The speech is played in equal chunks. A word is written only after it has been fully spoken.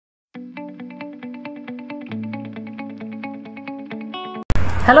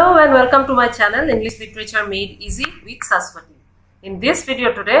Hello and welcome to my channel English Literature Made Easy with Saswati. In this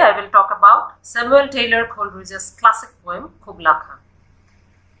video today I will talk about Samuel Taylor Coleridge's classic poem Kubla Khan.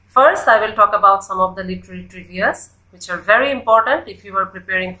 First I will talk about some of the literary trivias which are very important if you are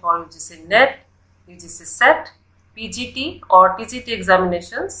preparing for UGC NET, UGC SET, PGT or TGT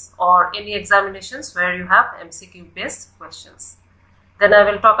examinations or any examinations where you have MCQ based questions. Then I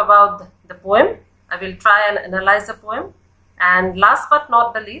will talk about the poem. I will try and analyze the poem. And last but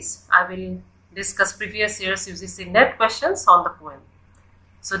not the least, I will discuss previous year's UGC NET questions on the poem.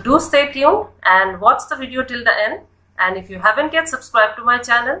 So do stay tuned and watch the video till the end. And if you haven't yet subscribed to my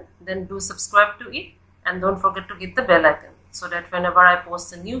channel, then do subscribe to it. And don't forget to hit the bell icon so that whenever I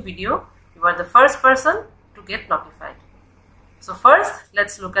post a new video, you are the first person to get notified. So first,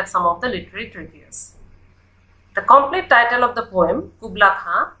 let's look at some of the literary trivias. The complete title of the poem, Kubla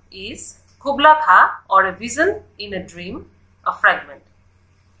Khan, is Kubla Khan or a Vision in a Dream, a Fragment.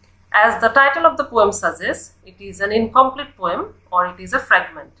 As the title of the poem suggests, it is an incomplete poem or it is a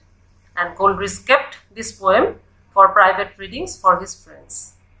fragment. And Coleridge kept this poem for private readings for his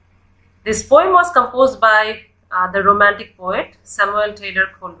friends. This poem was composed by the Romantic poet Samuel Taylor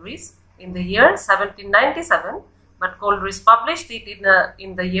Coleridge in the year 1797, but Coleridge published it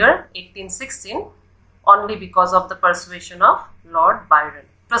in the year 1816 only because of the persuasion of Lord Byron.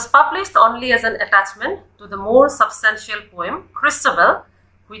 It was published only as an attachment to the more substantial poem Christabel,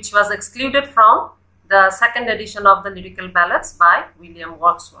 which was excluded from the second edition of the Lyrical Ballads by William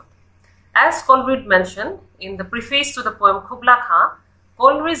Wordsworth. As Coleridge mentioned in the preface to the poem Kubla Khan,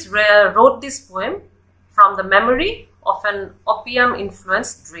 Coleridge wrote this poem from the memory of an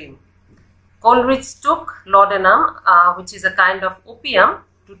opium-influenced dream. Coleridge took laudanum, which is a kind of opium,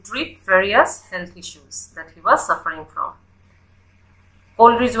 to treat various health issues that he was suffering from.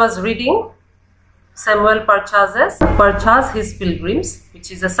 Coleridge was reading Samuel Purchas's Purchas, His Pilgrims,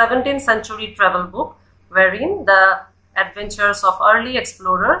 which is a 17th century travel book wherein the adventures of early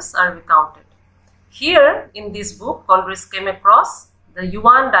explorers are recounted. Here in this book, Coleridge came across the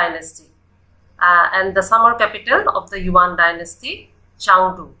Yuan dynasty and the summer capital of the Yuan dynasty,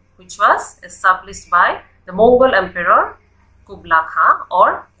 Shangdu, which was established by the Mongol Emperor Kubla Khan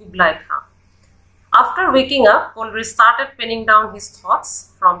or Kublai Khan. After waking up, Coleridge started penning down his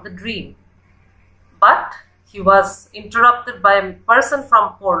thoughts from the dream. But he was interrupted by a person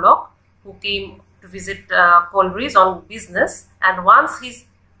from Porlock who came to visit Coleridge on business, and once he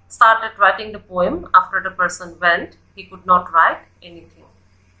started writing the poem, after the person went, he could not write anything,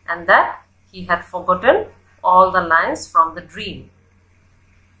 and that he had forgotten all the lines from the dream.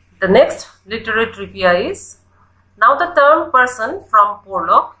 The next literary trivia is, now the term person from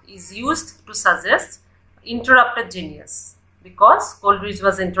Porlock is used to suggest interrupted genius because Coleridge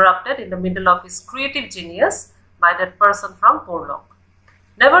was interrupted in the middle of his creative genius by that person from Porlock.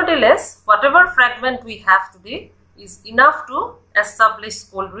 Nevertheless, whatever fragment we have today is enough to establish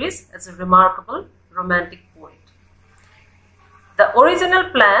Coleridge as a remarkable romantic poet. The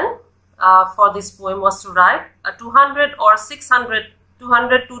original plan for this poem was to write a 200 or 600,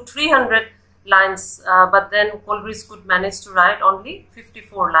 200 to 300 lines, but then Coleridge could manage to write only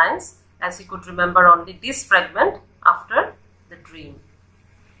 54 lines as he could remember only this fragment after the dream.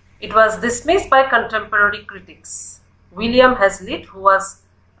 It was dismissed by contemporary critics. William Hazlitt, who was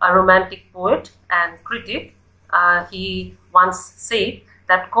a romantic poet and critic, he once said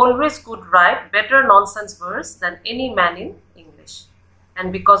that Coleridge could write better nonsense verse than any man in English.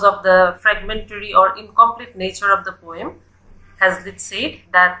 And because of the fragmentary or incomplete nature of the poem, Hazlitt said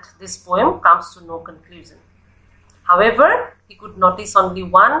that this poem comes to no conclusion. However, he could notice only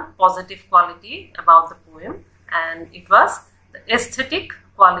one positive quality about the poem, and it was the aesthetic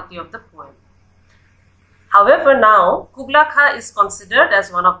quality of the poem. However, now Kubla Khan is considered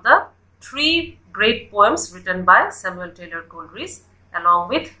as one of the three great poems written by Samuel Taylor Coleridge, along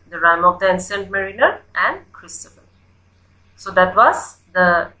with The Rime of the Ancient Mariner and Christabel. So that was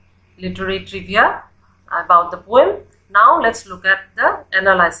the literary trivia about the poem. Now let's look at the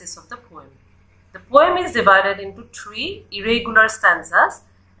analysis of the poem. The poem is divided into three irregular stanzas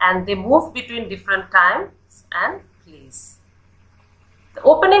and they move between different times and place. The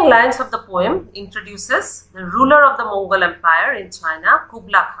opening lines of the poem introduces the ruler of the Mongol Empire in China,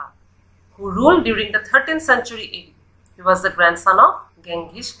 Kubla Khan, who ruled during the 13th century AD. He was the grandson of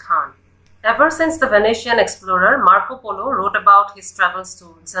Genghis Khan. Ever since the Venetian explorer Marco Polo wrote about his travels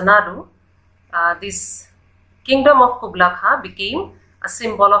to Xanadu, this Kingdom of Kubla Khan became a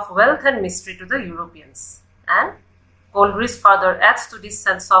symbol of wealth and mystery to the Europeans, and Coleridge further adds to this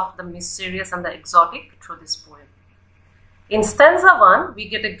sense of the mysterious and the exotic through this poem. In stanza 1, we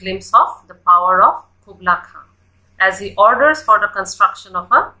get a glimpse of the power of Kubla Khan, as he orders for the construction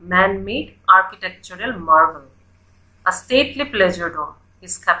of a man-made architectural marvel, a stately pleasure dome,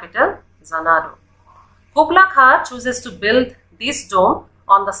 his capital Xanadu. Kubla Khan chooses to build this dome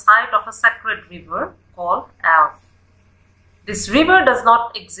on the site of a sacred river called Alf. This river does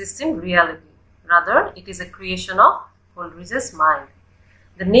not exist in reality, rather it is a creation of Coleridge's mind.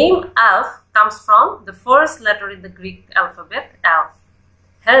 The name Alf comes from the first letter in the Greek alphabet, Alf.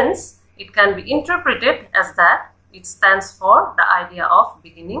 Hence, it can be interpreted as that it stands for the idea of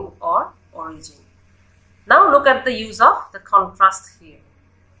beginning or origin. Now look at the use of the contrast here.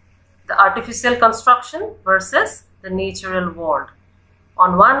 The artificial construction versus the natural world.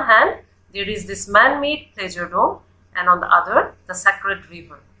 On one hand, there is this man-made pleasure dome, and on the other, the sacred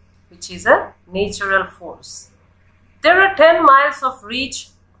river, which is a natural force. There are 10 miles of rich,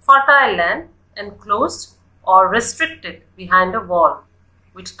 fertile land enclosed or restricted behind a wall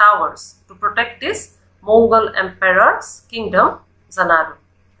with towers to protect this Mongol Emperor's kingdom, Xanadu.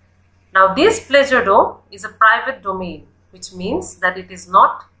 Now, this pleasure dome is a private domain, which means that it is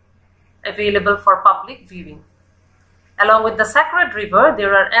not available for public viewing. Along with the sacred river,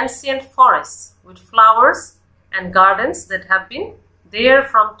 there are ancient forests with flowers and gardens that have been there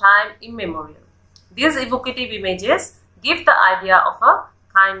from time immemorial. These evocative images give the idea of a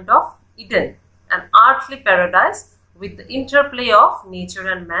kind of Eden, an earthly paradise with the interplay of nature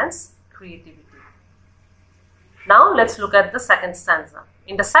and man's creativity. Now let's look at the second stanza.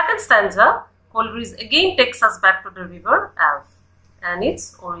 In the second stanza, Coleridge again takes us back to the river Alf and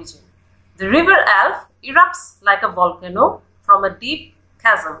its origin. The river Alf erupts like a volcano from a deep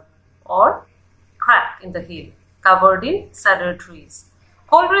chasm or crack in the hill covered in cedar trees.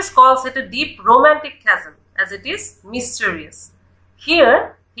 Coleridge calls it a deep romantic chasm as it is mysterious.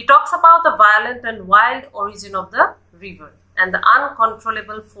 Here, he talks about the violent and wild origin of the river and the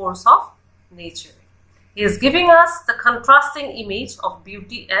uncontrollable force of nature. He is giving us the contrasting image of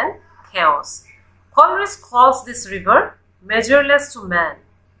beauty and chaos. Coleridge calls this river measureless to man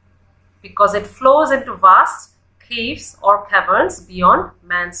because it flows into vast caves or caverns beyond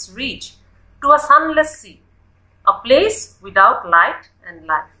man's reach to a sunless sea, a place without light and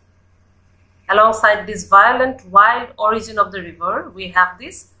life. Alongside this violent, wild origin of the river, we have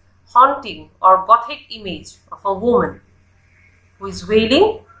this haunting or gothic image of a woman who is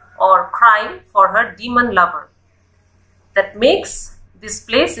wailing or crying for her demon lover. That makes this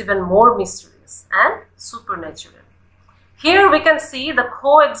place even more mysterious and supernatural. Here we can see the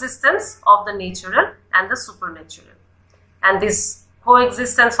coexistence of the natural and the supernatural. And this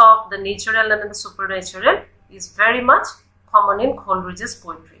coexistence of the natural and the supernatural is very much common in Coleridge's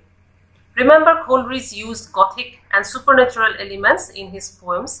poetry. Remember, Coleridge used Gothic and supernatural elements in his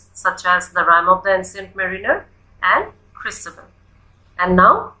poems such as The Rime of the Ancient Mariner and Christabel. And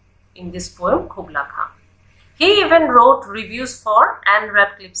now, in this poem, Kubla Khan. He even wrote reviews for Anne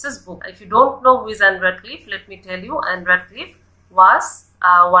Radcliffe's book. If you don't know who is Anne Radcliffe, let me tell you, Anne Radcliffe was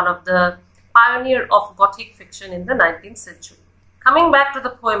one of the pioneers of Gothic fiction in the 19th century. Coming back to the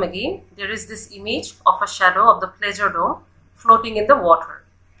poem again, there is this image of a shadow of the pleasure dome floating in the water.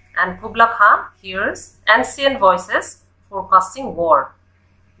 And Kubla Khan hears ancient voices forecasting war.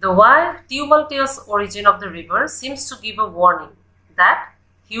 The wild, tumultuous origin of the river seems to give a warning that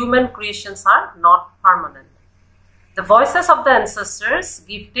human creations are not permanent. The voices of the ancestors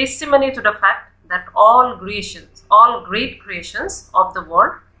give testimony to the fact that all creations, all great creations of the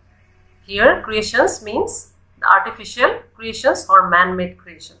world, here creations means the artificial creations or man-made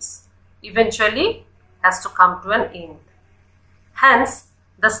creations, eventually has to come to an end. Hence,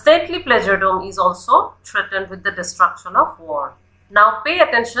 the stately pleasure dome is also threatened with the destruction of war. Now pay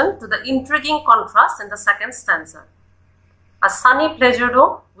attention to the intriguing contrast in the second stanza. A sunny pleasure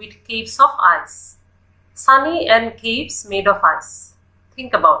dome with caves of ice. Sunny and caves made of ice.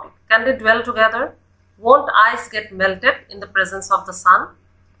 Think about it. Can they dwell together? Won't ice get melted in the presence of the sun?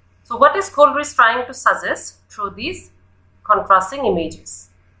 So what is Coleridge trying to suggest through these contrasting images?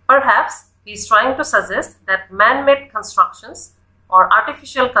 Perhaps he is trying to suggest that man-made constructions or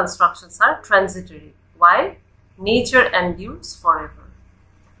artificial constructions are transitory, while nature endures forever.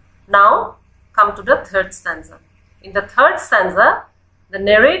 Now come to the third stanza. In the third stanza, the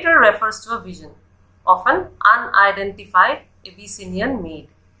narrator refers to a vision of an unidentified Abyssinian maid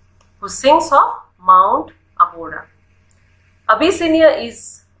who sings of Mount Abora. Abyssinia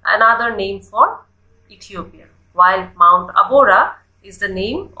is another name for Ethiopia, while Mount Abora is the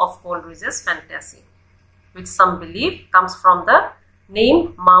name of Coleridge's fantasy, which some believe comes from the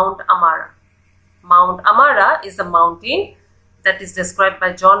name Mount Amara. Mount Amara is the mountain that is described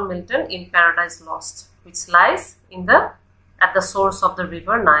by John Milton in Paradise Lost, which lies at the source of the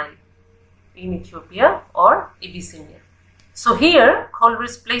river Nile. in Ethiopia or Abyssinia. So here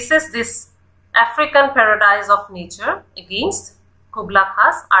Coleridge places this African paradise of nature against Kubla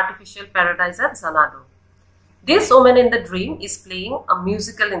Khan's artificial paradise at Xanadu. This woman in the dream is playing a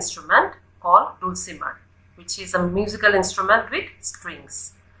musical instrument called dulcimer, which is a musical instrument with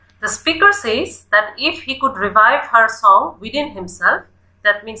strings. The speaker says that if he could revive her song within himself,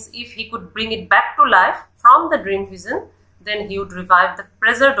 that means if he could bring it back to life from the dream vision, then he would revive the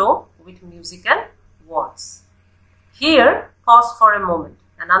pressure dome with music and words. Here, pause for a moment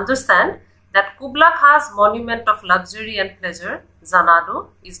and understand that Kubla Khan's monument of luxury and pleasure, Xanadu,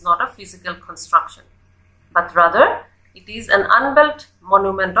 is not a physical construction, but rather it is an unbuilt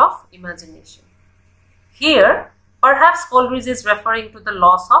monument of imagination. Here, perhaps Coleridge is referring to the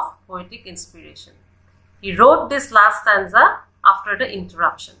loss of poetic inspiration. He wrote this last stanza after the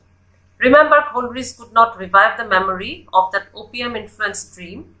interruption. Remember, Coleridge could not revive the memory of that opium-influenced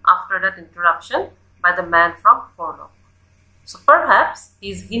dream after that interruption by the man from Porlock. So perhaps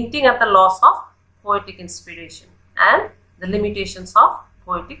he is hinting at the loss of poetic inspiration and the limitations of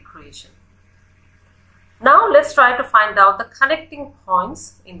poetic creation. Now let's try to find out the connecting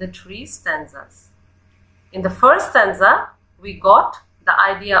points in the three stanzas. In the first stanza, we got the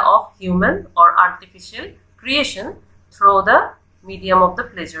idea of human or artificial creation through the medium of the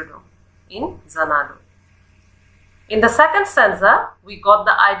pleasure dome in Xanadu. In the second stanza, we got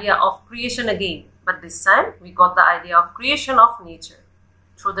the idea of creation again, but this time we got the idea of creation of nature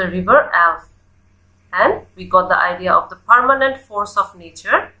through the river Alf, and we got the idea of the permanent force of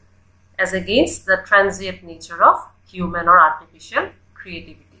nature as against the transient nature of human or artificial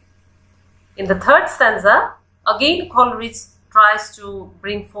creativity. In the third stanza, again Coleridge tries to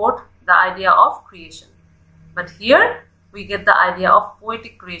bring forth the idea of creation, but here we get the idea of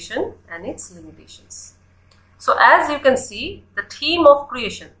poetic creation and its limitations. So as you can see, the theme of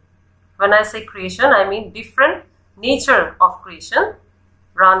creation, when I say creation, I mean different nature of creation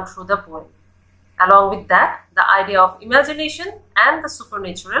run through the poem. Along with that, the idea of imagination and the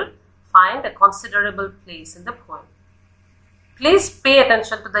supernatural find a considerable place in the poem. Please pay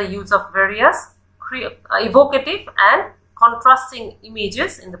attention to the use of various evocative and contrasting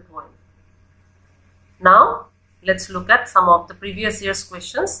images in the poem. Now, let's look at some of the previous year's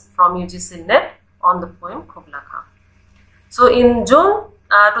questions from UGC NET on the poem Kubla Khan. So in June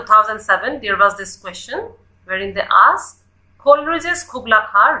 2007, there was this question wherein they asked, Coleridge's Kubla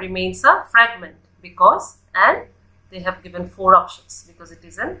Khan remains a fragment because, and they have given 4 options because it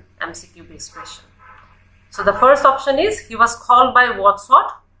is an MCQ based question. So the first option is he was called by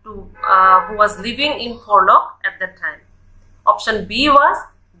Wordsworth who was living in Porlock at that time. Option B was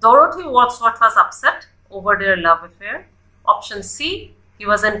Dorothy Wordsworth was upset over their love affair. Option C, he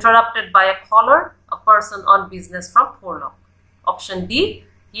was interrupted by a caller, a person on business from Porlock. Option D,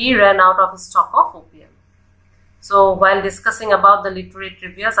 he ran out of his stock of opium. So while discussing about the literary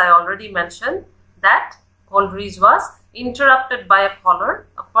trivias, I already mentioned that Coleridge was interrupted by a caller,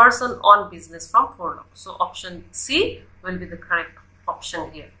 a person on business from Porlock. So option C will be the correct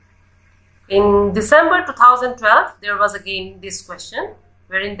option here. In December 2012, there was again this question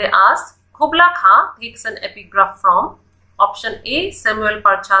wherein they asked, Kubla Khan takes an epigraph from option A, Samuel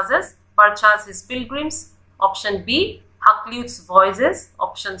Purchas, his Pilgrims, option B, Hakluyt's Voices,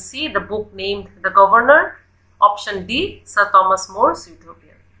 option C, the book named The Governor, option D, Sir Thomas More's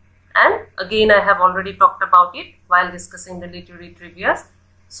Utopia. And again, I have already talked about it while discussing the literary trivias.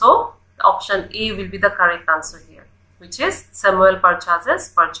 So, option A will be the correct answer here, which is Samuel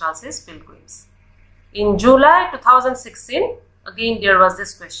Purchas, his Pilgrims. In July 2016, again there was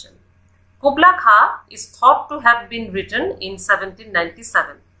this question. Kubla Khan is thought to have been written in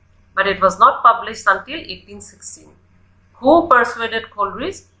 1797, but it was not published until 1816. Who persuaded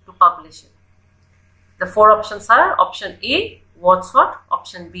Coleridge to publish it? The 4 options are option A, Wordsworth,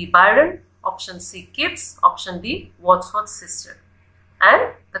 option B, Byron, option C, Keats, option D, Wordsworth's sister.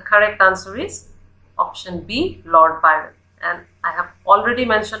 And the correct answer is option B, Lord Byron. And I have already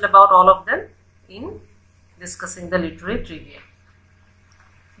mentioned about all of them in discussing the literary trivia.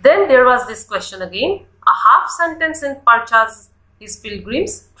 Then there was this question again, a half sentence in Purchas, his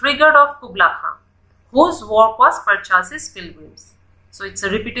Pilgrims triggered off Kubla Khan, whose work was Purchas, his Pilgrims. So it's a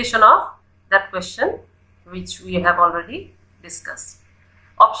repetition of that question which we have already discussed.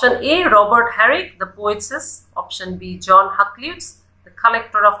 Option A, Robert Herrick, the Poetess. Option B, John Hakluyt, the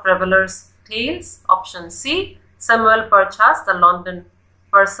collector of travelers' tales. Option C, Samuel Purchas, the London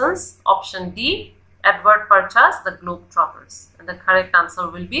persons. Option D, Edward Purchas, the Globetrotters. And the correct answer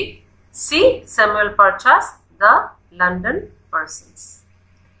will be C, Samuel Purchas, the London persons.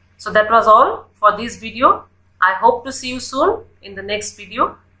 So that was all for this video. I hope to see you soon in the next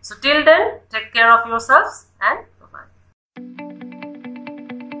video. So till then, Take care of yourselves and